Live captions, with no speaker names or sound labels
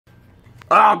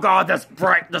Oh god, this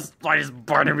light is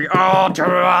burning me. Oh,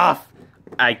 turn it off.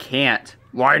 I can't.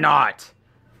 Why not?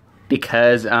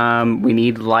 Because we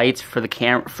need lights for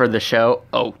the show.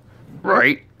 Oh,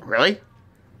 right. Really?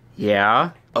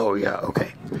 Yeah. Oh yeah.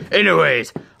 Okay.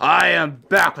 Anyways, I am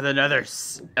back with another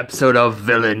episode of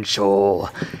Villain Show,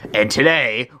 and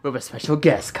today we have a special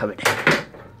guest coming in.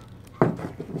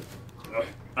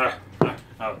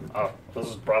 This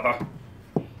is brother.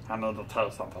 I need to tell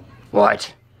you something.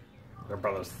 What? Your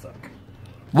brother's sick.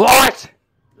 What?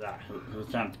 Yeah, he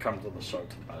can't come to the show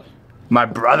tonight. My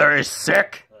brother is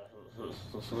sick?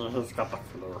 He's got the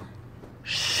flu.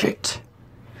 Shit.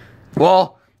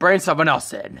 Well, bring someone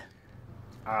else in.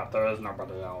 There is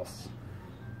nobody else.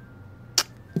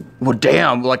 Well,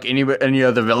 damn, like any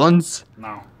other villains?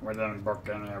 No, we didn't book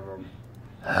any of them.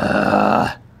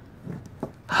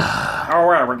 Oh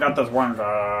wait, we got this one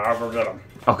guy. I'll go get him.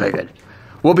 Okay, good.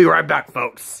 We'll be right back,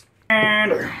 folks.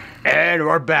 And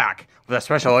we're back with a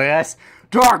special guest,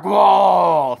 Dark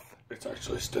Wolf! It's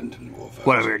actually Stenton Wolf.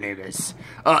 Whatever your name is.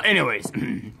 Anyways,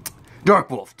 Dark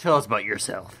Wolf, tell us about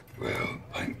yourself. Well,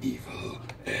 I'm evil,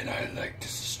 and I like to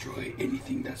destroy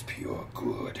anything that's pure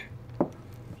good.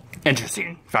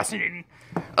 Interesting. Fascinating.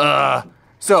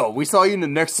 So, we saw you in the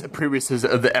next previews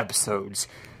of the episodes.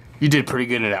 You did pretty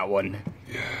good in that one.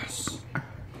 Yes.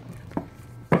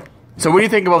 So what do you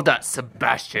think about that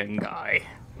Sebastian guy?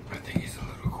 I think he's a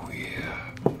little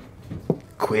queer.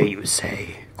 Queer, you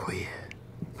say? Queer.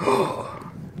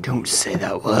 Oh, don't say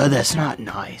that word. That's not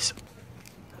nice.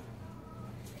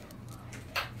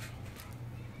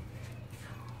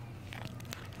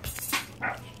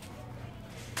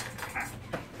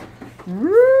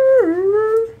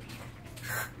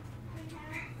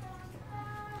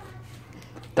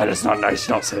 That is not nice.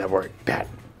 Don't say that word. Bad.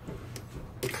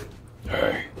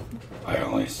 Hey, I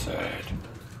only said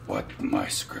what my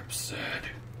script said.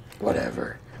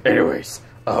 Whatever. Anyways,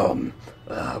 what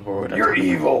would I You're talk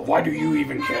evil. Why do you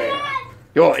even care? about?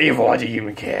 You're evil. Why do you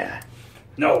even care?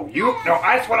 No,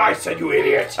 that's what I said, you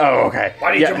idiot. Oh, okay.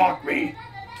 Why did you mock me?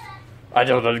 I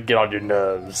just want to get on your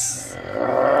nerves.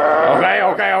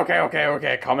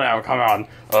 Okay. Calm down.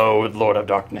 Oh, Lord of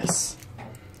Darkness.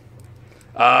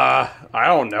 I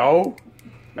don't know.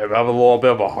 Maybe I have a little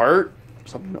bit of a heart?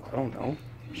 Something, I don't know.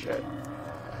 Shit.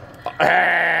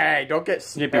 Hey, don't get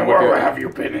snippy And with where your... have you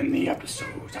been in the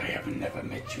episodes? I have never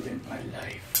met you in my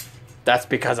life. That's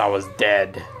because I was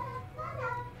dead.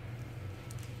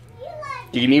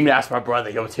 You can even ask my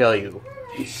brother, he'll tell you.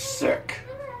 He's sick.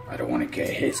 I don't want to get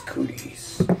his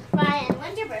cooties. Brian,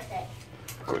 when's your birthday?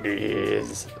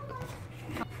 Goodies.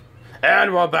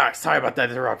 And we're back. Sorry about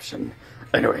that interruption.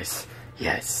 Anyways,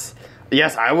 yes.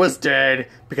 Yes, I was dead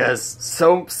because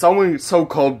someone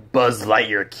so-called Buzz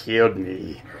Lightyear killed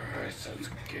me. That sounds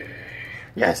gay.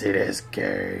 Yes, it is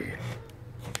gay.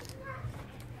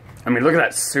 I mean, look at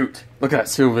that suit. Look at that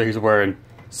suit that he's wearing.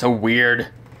 So weird.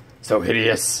 So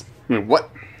hideous. I mean, what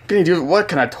can he do? What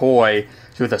can a toy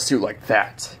do with a suit like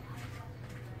that?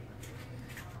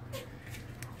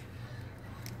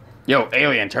 Yo,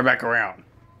 alien, turn back around.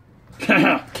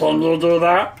 Can you do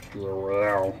that? You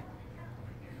will.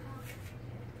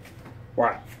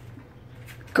 What?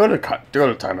 Go to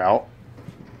timeout.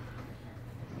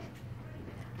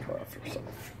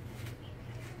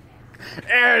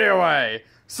 Anyway,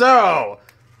 so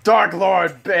Dark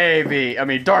Wolf baby,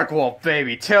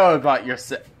 tell us about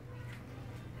yourself.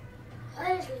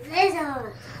 Where's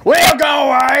Lizard? Will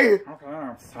go away!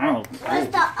 Okay, sounds Where's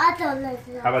the other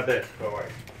lizard? How about this? Go away.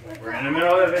 We're in the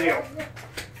middle of the video.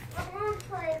 I want to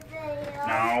play video.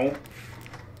 No.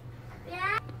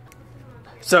 Yeah.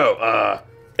 So,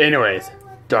 anyways,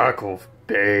 Dark Wolf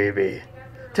baby,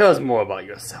 tell us more about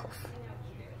yourself.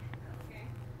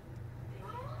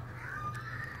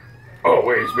 Oh,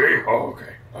 wait, it's me? Oh,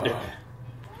 okay.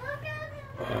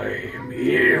 I am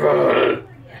evil,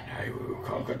 and I will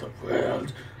conquer the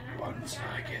world once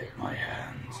I get my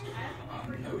hands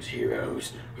on those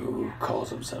heroes who call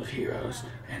themselves heroes,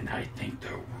 and I think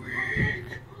they're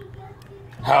weak.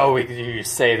 How weak do you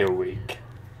say they're weak?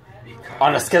 Because...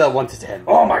 On a scale of 1 to 10.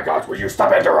 Oh my God, will you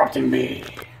stop interrupting me?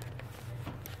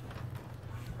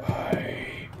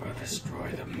 I will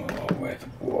destroy them all with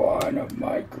one of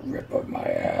my grip of my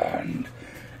hand,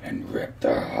 and rip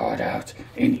their heart out,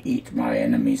 and eat my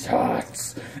enemies'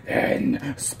 hearts,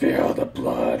 and spill the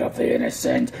blood of the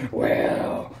innocent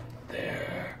while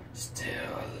they're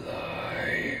still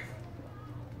alive.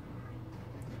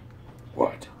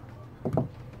 What?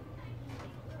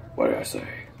 What did I say?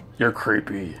 You're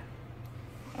creepy.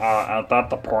 at that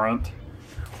the point.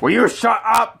 Will you shut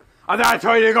up? I thought I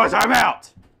told you to go time out.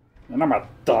 And I'm a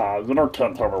dog. You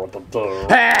can't tell me what to do.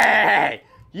 Hey!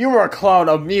 You were a clone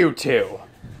of Mewtwo.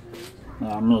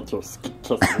 Yeah, me too.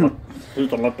 You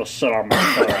can let the shit on my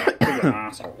tail. You're an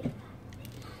asshole.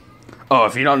 Oh,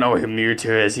 if you don't know who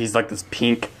Mewtwo is, he's like this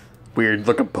pink, weird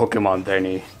looking Pokemon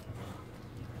thingy.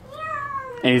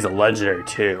 And he's a legendary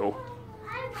too.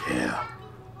 Yeah.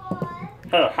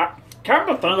 Hey, come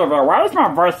to think of it, why does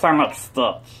my voice sound like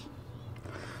Stitch?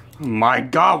 My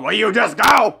God, will you just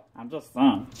go? I'm just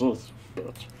saying, jeez,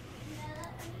 bitch.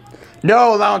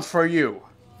 No allowance for you.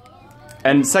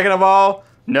 And second of all,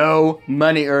 no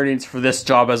money earnings for this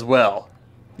job as well.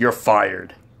 You're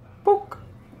fired. Book.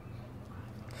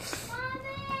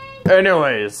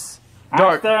 Anyways, I'm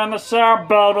Dark. still in the show,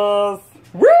 babies.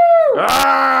 Woo!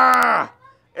 Ah!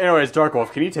 Anyways, Dark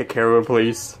Wolf, can you take care of him,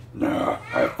 please? Nah,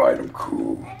 I fight him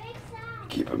cool.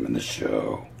 Keep him in the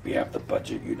show. We have the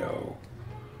budget, you know.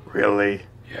 Really?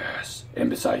 Yes. And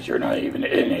besides, you're not even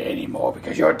in it anymore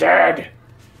because you're dead.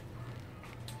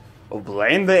 Well,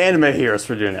 blame the anime heroes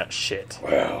for doing that shit.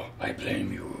 Well, I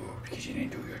blame you because you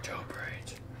didn't do your job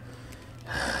right.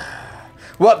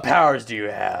 What powers do you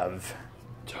have?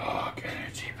 Dark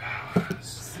energy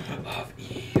powers of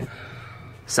evil.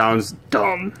 Sounds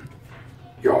dumb.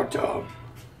 You're dumb.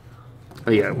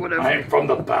 Oh, yeah, whatever. I'm from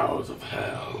the bowels of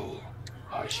hell.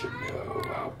 I should know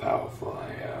how powerful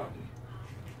I am.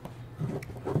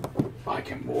 I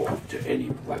can morph to any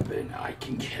weapon I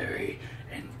can carry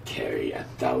and carry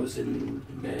 1,000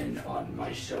 men on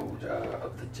my shoulder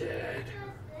of the dead.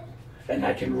 And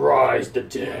I can rise the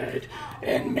dead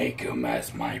and make them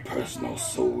as my personal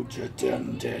soldier,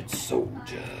 them dead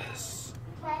soldiers.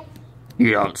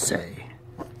 You don't say.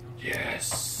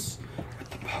 Yes, with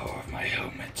the power of my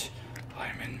helmet,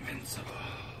 I'm invincible.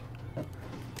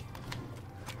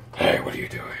 Hey, what are you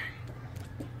doing?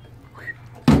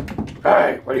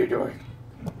 Hey, what are you doing?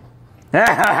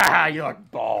 You look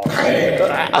bald.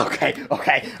 Okay.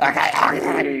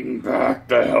 Bring back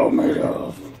the helmet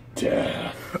of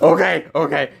death.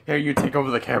 Okay. Here, you take over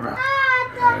the camera.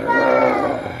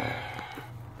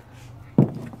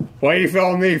 What are you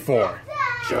filming me for?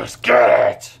 Just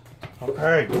get it.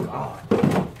 Okay.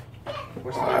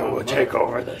 I will take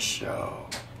over the show.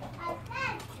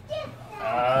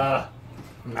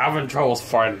 I'm having troubles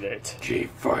finding it.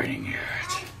 Keep fighting it.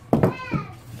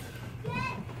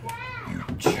 You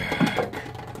jerk.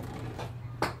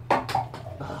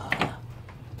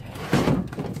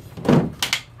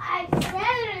 I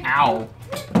said it. Ow.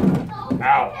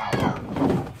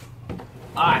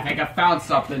 I think I found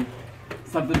something.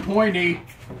 Something pointy.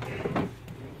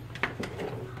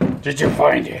 Did you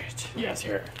find it? Yes,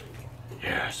 here.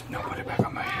 Yes, now put it back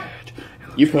on my head.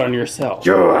 You put it on yourself.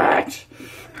 Do it!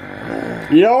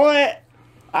 You know what?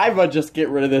 I would just get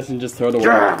rid of this and just throw it away.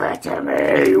 Give it to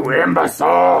me, you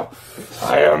imbecile!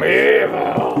 I am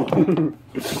evil!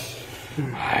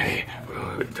 I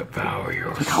will devour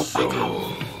your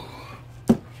soul.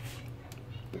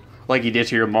 Like you did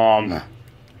to your mom.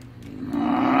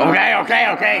 Okay.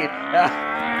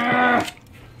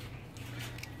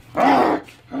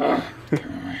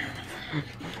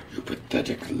 You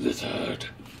pathetic lizard.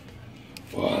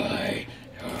 Why,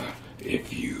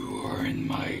 if you are in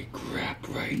my grip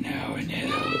right now in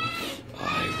hell,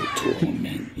 I will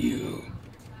torment you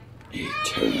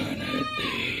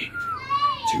eternally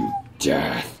to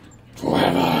death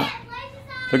forever.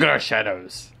 Look at our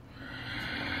shadows.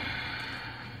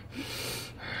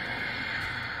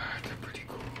 They're pretty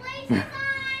cool.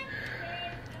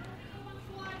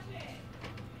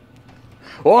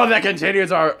 Well, that continues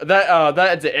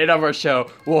that's the end of our show.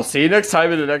 We'll see you next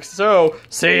time in the next show.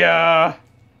 See ya.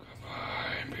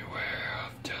 Goodbye and beware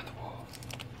of Death Wolf.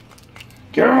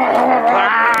 Give me my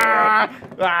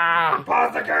helmet back!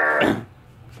 Pause again!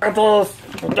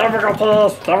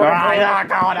 Difficulties. Yeah,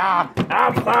 going up.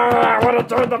 I'm sorry, I would have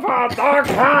turned the pod. Dark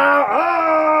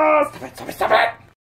power. Stop it!